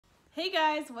Hey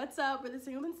guys, what's up? We're the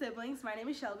Singleton Siblings. My name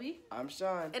is Shelby. I'm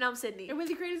Sean. And I'm Sydney. And we're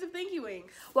the creators of Thinkie Wings.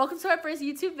 Welcome to our first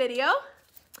YouTube video.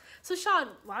 So Sean,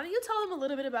 why don't you tell them a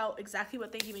little bit about exactly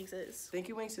what Thinkie Wings is?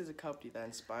 Thinkie Wings is a company that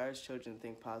inspires children to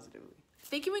think positively.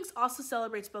 Thinkie Wings also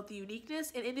celebrates both the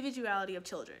uniqueness and individuality of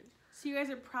children. So you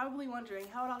guys are probably wondering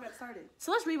how it all got started.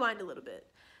 So let's rewind a little bit.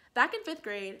 Back in 5th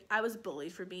grade, I was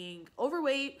bullied for being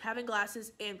overweight, having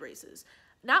glasses, and braces.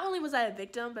 Not only was I a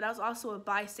victim, but I was also a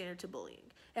bystander to bullying.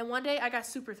 And one day, I got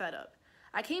super fed up.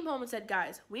 I came home and said,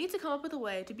 guys, we need to come up with a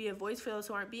way to be a voice for those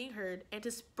who aren't being heard and to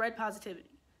spread positivity.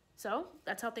 So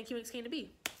that's how Thinkie Wings came to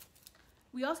be.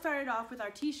 We all started off with our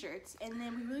t-shirts, and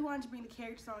then we really wanted to bring the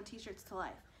characters on the t-shirts to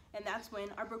life. And that's when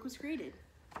our book was created.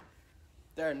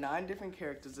 There are 9 different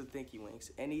characters of Thinkie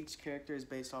Wings, and each character is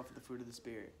based off of the fruit of the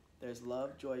Spirit. There's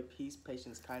love, joy, peace,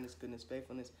 patience, kindness, goodness,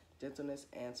 faithfulness, gentleness,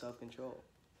 and self-control.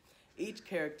 Each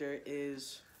character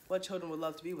is what children would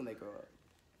love to be when they grow up.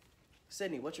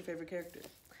 Sydney, what's your favorite character?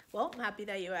 Well, I'm happy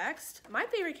that you asked. My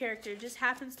favorite character just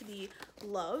happens to be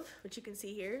Love, which you can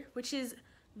see here, which is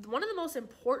one of the most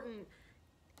important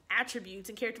attributes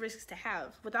and characteristics to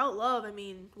have. Without love, I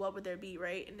mean, what would there be,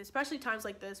 right? And especially times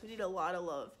like this, we need a lot of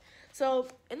love. So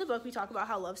in the book, we talk about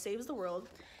how love saves the world.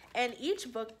 And each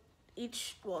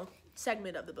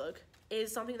segment of the book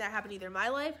is something that happened either in my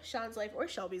life, Sean's life, or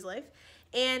Shelby's life.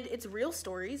 And it's real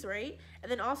stories, right?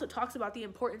 And then also talks about the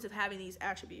importance of having these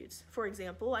attributes. For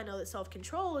example, I know that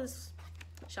self-control is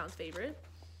Sean's favorite.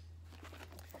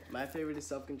 My favorite is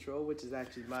self-control, which is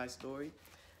actually my story.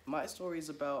 My story is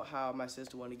about how my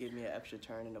sister wanted to give me an extra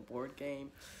turn in a board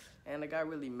game. And I got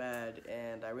really mad,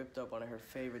 and I ripped up one of her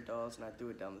favorite dolls, and I threw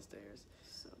it down the stairs.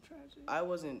 So tragic. I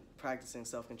wasn't practicing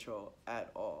self-control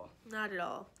at all. Not at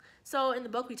all. So in the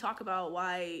book, we talk about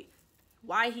why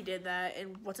he did that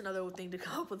and what's another thing to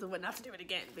come up with and what not to do it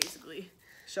again, basically.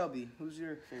 Shelby, who's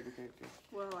your favorite character?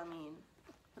 Well, I mean,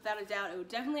 without a doubt, it would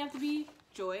definitely have to be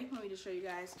Joy. Let me just show you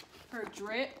guys her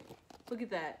drip. Look at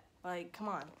that. Like, come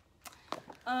on.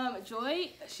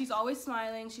 Joy, she's always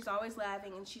smiling, she's always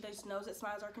laughing, and she just knows that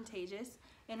smiles are contagious.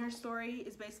 And her story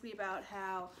is basically about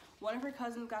how one of her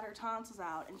cousins got her tonsils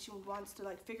out, and she wants to,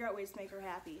 like, figure out ways to make her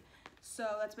happy.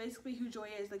 So that's basically who Joy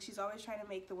is. Like, she's always trying to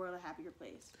make the world a happier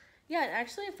place. Yeah, and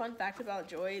actually a fun fact about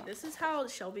Joy, this is how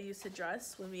Shelby used to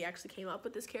dress when we actually came up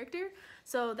with this character.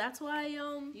 So that's why,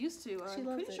 Used to. She I'm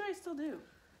loves pretty it. sure I still do.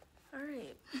 All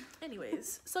right.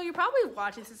 Anyways, so you're probably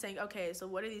watching this and saying, okay, so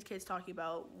what are these kids talking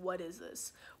about? What is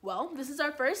this? Well, this is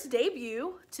our first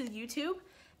debut to YouTube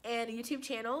and a YouTube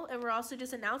channel, and we're also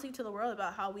just announcing to the world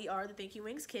about how we are the Thinkie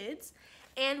Wings kids.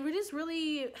 And we're just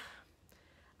really,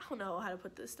 I don't know how to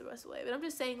put this the best way, but I'm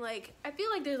just saying, like, I feel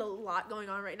like there's a lot going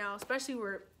on right now, especially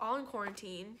we're all in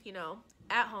quarantine, you know,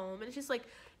 at home, and it's just like,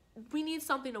 we need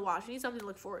something to watch. We need something to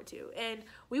look forward to. And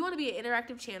we want to be an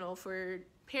interactive channel for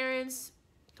parents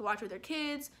to watch with their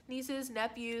kids, nieces,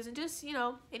 nephews, and just, you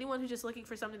know, anyone who's just looking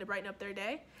for something to brighten up their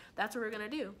day. That's what we're going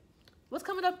to do. What's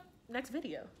coming up next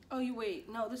video? Oh, you wait.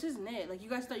 No, this isn't it. Like, you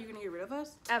guys thought you were going to get rid of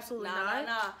us? Absolutely not.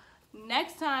 Nah.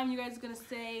 Next time, you guys are going to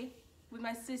stay with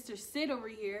my sister Sid over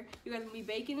here. You guys going to be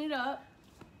baking it up.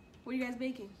 What are you guys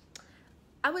baking?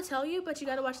 I would tell you, but you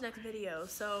got to watch the next video.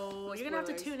 So No you're going to have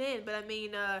to spoilers. tune in. But, I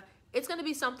mean, it's going to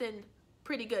be something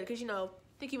pretty good because, you know,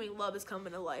 Thinkie Wing love is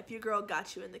coming to life. Your girl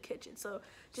got you in the kitchen. So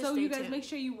just So stay you guys tuned. make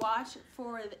sure you watch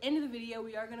for the end of the video.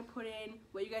 We are going to put in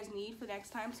what you guys need for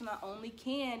next time. So not only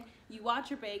can you watch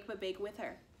her bake, but bake with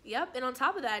her. Yep, and on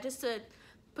top of that, just to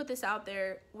put this out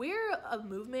there, we're a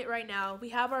movement right now. We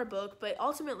have our book, but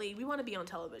ultimately, we want to be on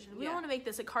television. We don't want to make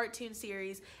this a cartoon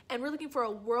series, and we're looking for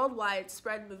a worldwide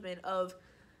spread movement of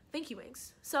Thinkie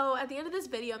Wings. So at the end of this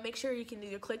video, make sure you can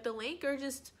either click the link or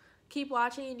just keep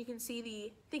watching, and you can see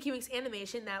the Thinkie Wings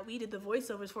animation that we did the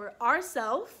voiceovers for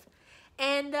ourselves.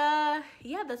 And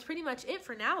yeah, that's pretty much it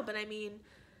for now, but I mean,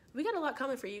 we got a lot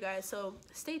coming for you guys, so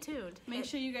stay tuned. Make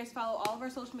sure you guys follow all of our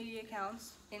social media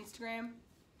accounts. Instagram.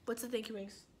 What's the Thinkie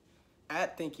Wings?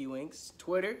 At Thinkie Wings.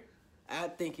 Twitter,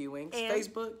 at Thinkie Wings. And?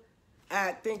 Facebook,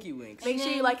 at Thinkie Wings. Make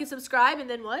sure you like and subscribe, and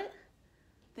then what?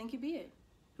 Thinkie be it.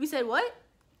 We said what?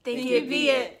 Thinkie be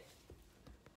it.